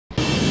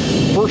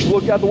First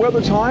look at the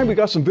weather time. We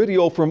got some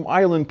video from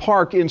Island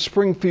Park in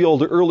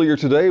Springfield earlier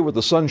today with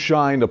the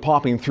sunshine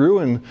popping through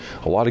and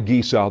a lot of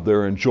geese out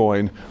there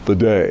enjoying the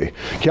day.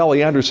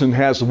 Kelly Anderson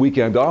has the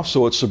weekend off,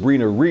 so it's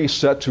Sabrina Reese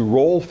set to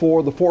roll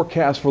for the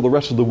forecast for the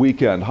rest of the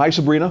weekend. Hi,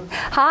 Sabrina.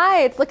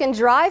 Hi, it's looking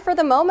dry for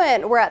the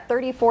moment. We're at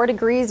 34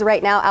 degrees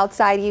right now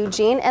outside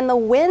Eugene, and the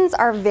winds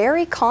are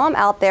very calm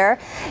out there.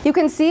 You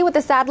can see with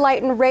the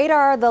satellite and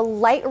radar, the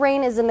light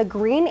rain is in the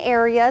green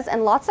areas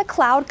and lots of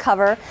cloud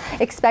cover,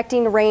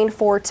 expecting rain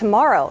for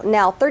tomorrow.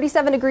 Now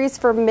 37 degrees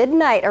for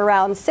midnight.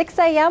 Around 6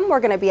 a.m.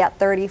 we're going to be at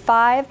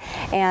 35,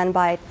 and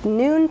by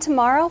noon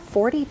tomorrow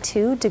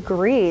 42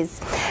 degrees.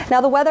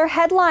 Now the weather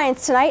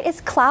headlines tonight is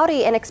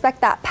cloudy and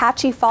expect that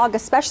patchy fog,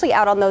 especially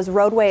out on those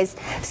roadways.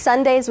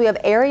 Sundays we have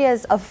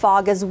areas of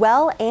fog as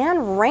well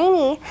and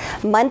rainy.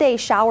 Monday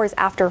showers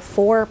after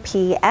 4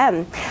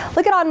 p.m.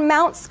 Look at on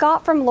Mount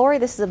Scott from Lori.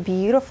 This is a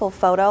beautiful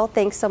photo.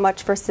 Thanks so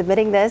much for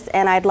submitting this,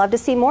 and I'd love to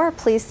see more.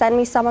 Please send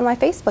me some on my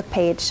Facebook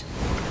page.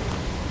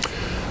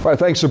 All right,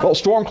 thanks. Well,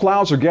 storm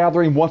clouds are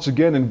gathering once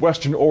again in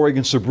western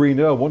Oregon.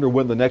 Sabrina, I wonder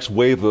when the next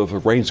wave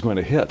of rain is going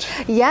to hit.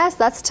 Yes,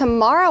 that's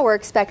tomorrow. We're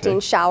expecting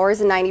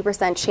showers, a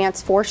 90%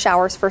 chance for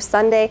showers for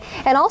Sunday,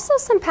 and also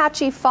some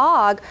patchy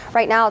fog.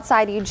 Right now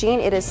outside Eugene,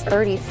 it is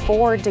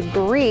 34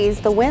 degrees.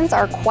 The winds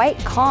are quite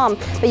calm,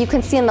 but you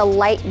can see in the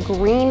light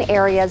green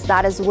areas,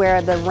 that is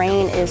where the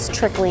rain is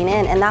trickling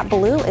in, and that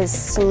blue is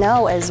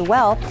snow as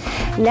well.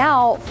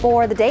 Now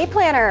for the day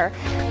planner.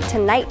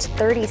 Tonight,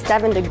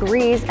 37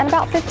 degrees and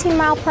about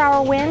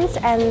 15-mile-per-hour winds.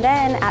 And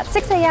then at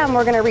 6 a.m.,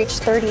 we're going to reach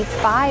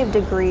 35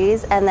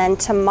 degrees. And then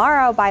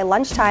tomorrow by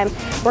lunchtime,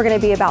 we're going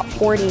to be about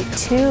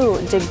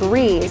 42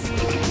 degrees.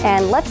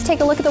 And let's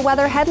take a look at the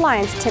weather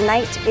headlines.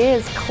 Tonight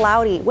is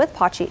cloudy with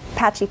patchy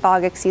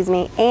fog,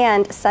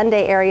 and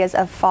Sunday areas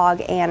of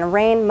fog and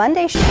rain.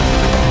 Monday.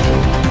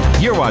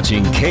 You're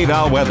watching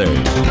KVAL Weather.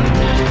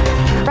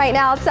 Right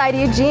now outside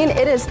Eugene,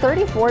 it is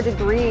 34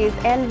 degrees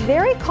and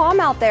very calm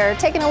out there.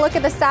 Taking a look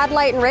at the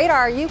satellite and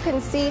radar, you can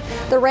see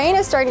the rain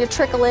is starting to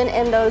trickle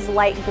in those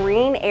light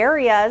green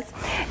areas.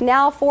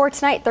 Now for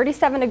tonight,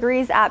 37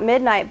 degrees at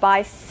midnight.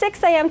 By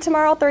 6 a.m.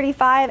 tomorrow,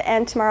 35,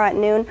 and tomorrow at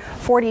noon,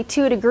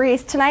 42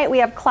 degrees. Tonight we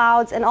have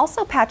clouds and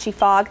also patchy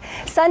fog.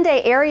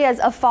 Sunday, areas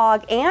of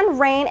fog and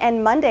rain,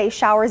 and Monday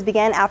showers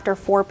begin after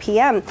 4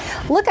 p.m.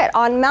 Look at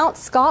on Mount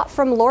Scott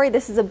from Lori.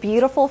 This is a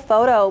beautiful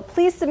photo.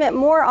 Please submit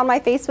more on my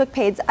Facebook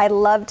page. I'd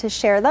love to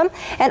share them.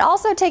 And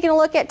also taking a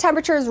look at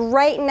temperatures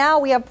right now,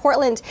 we have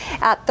Portland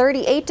at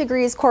 38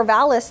 degrees,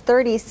 Corvallis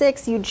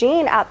 36,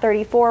 Eugene at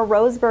 34,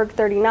 Roseburg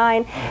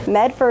 39,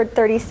 Medford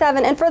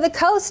 37, and for the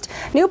coast,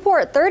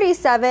 Newport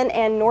 37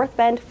 and North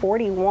Bend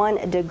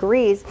 41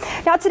 degrees.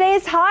 Now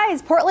today's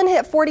highs, Portland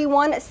hit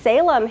 41,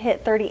 Salem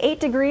hit 38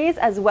 degrees,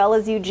 as well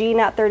as Eugene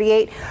at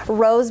 38,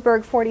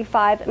 Roseburg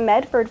 45,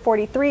 Medford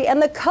 43,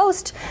 and the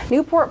coast,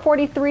 Newport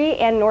 43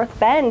 and North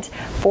Bend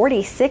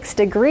 46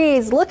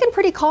 degrees. Looking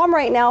pretty calm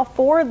right now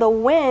for the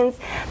winds.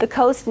 The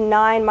coast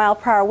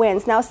 9-mile-per-hour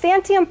winds. Now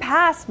Santiam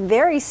Pass,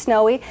 very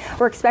snowy.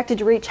 We're expected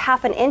to reach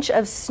half an inch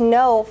of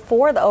snow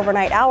for the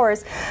overnight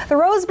hours. The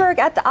Roseburg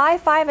at the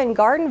I-5 and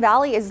Garden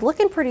Valley is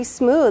looking pretty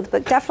smooth,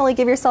 but definitely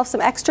give yourself some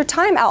extra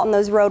time out on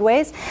those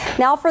roadways.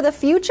 Now for the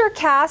future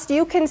cast,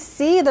 you can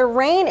see the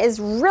rain is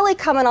really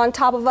coming on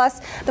top of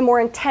us. The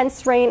more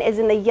intense rain is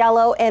in the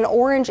yellow and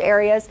orange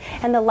areas,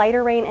 and the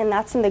lighter rain, and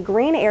that's in the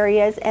green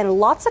areas, and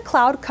lots of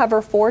cloud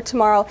cover for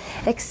tomorrow.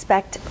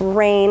 Expect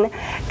rain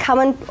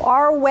coming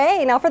our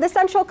way. Now for the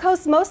Central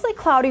Coast, mostly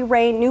cloudy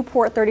rain.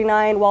 Newport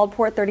 39,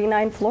 Waldport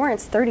 39,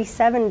 Florence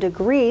 37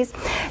 degrees.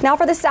 Now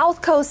for the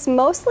South Coast,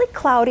 mostly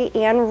cloudy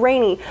and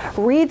rainy.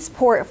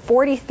 Reedsport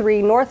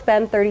 43, North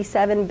Bend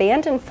 37,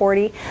 Bandon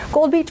 40,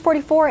 Gold Beach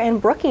 44,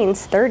 and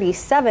Brookings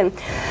 37.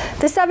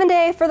 The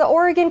 7-day for the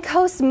Oregon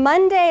coast,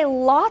 Monday,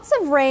 lots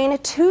of rain.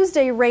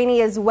 Tuesday,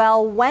 rainy as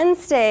well.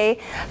 Wednesday,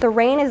 the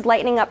rain is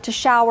lightening up to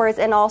showers,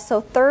 and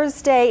also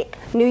Thursday,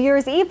 New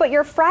Year's Eve, but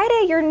your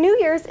Friday, your New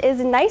Year's is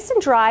nice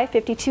and dry.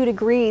 52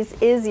 degrees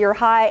is your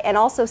high, and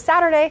also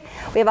Saturday,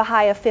 we have a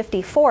high of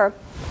 54.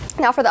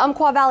 Now for the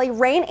Umpqua Valley,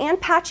 rain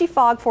and patchy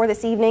fog for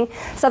this evening.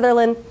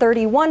 Sutherland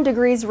 31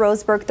 degrees,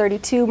 Roseburg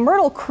 32,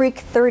 Myrtle Creek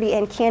 30,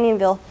 and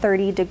Canyonville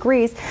 30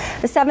 degrees.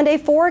 The 7-day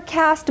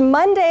forecast,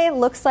 Monday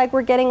looks like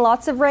we're getting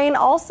lots of rain.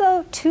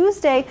 Also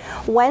Tuesday,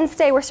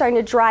 Wednesday we're starting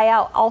to dry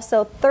out.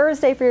 Also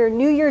Thursday for your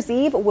New Year's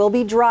Eve will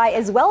be dry,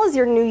 as well as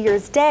your New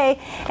Year's Day,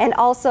 and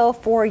also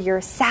for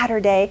your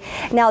Saturday.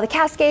 Now the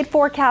Cascade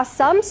forecast,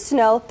 some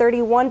snow,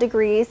 31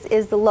 degrees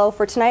is the low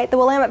for tonight. The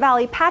Willamette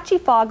Valley, patchy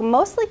fog,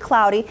 mostly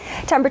cloudy.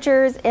 Temperatures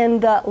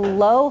in the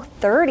low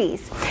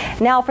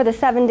 30s. Now for the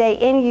 7-day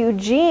in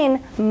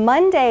Eugene,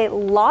 Monday,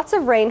 lots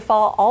of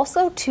rainfall.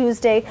 Also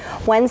Tuesday,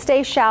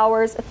 Wednesday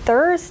showers,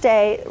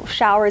 Thursday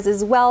showers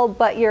as well.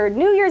 But your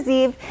New Year's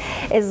Eve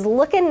is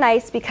looking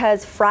nice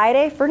because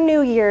Friday for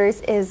New Year's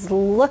is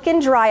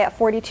looking dry at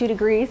 42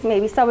 degrees.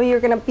 Maybe some of you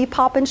are going to be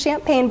popping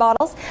champagne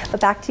bottles,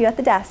 but back to you at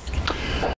the desk.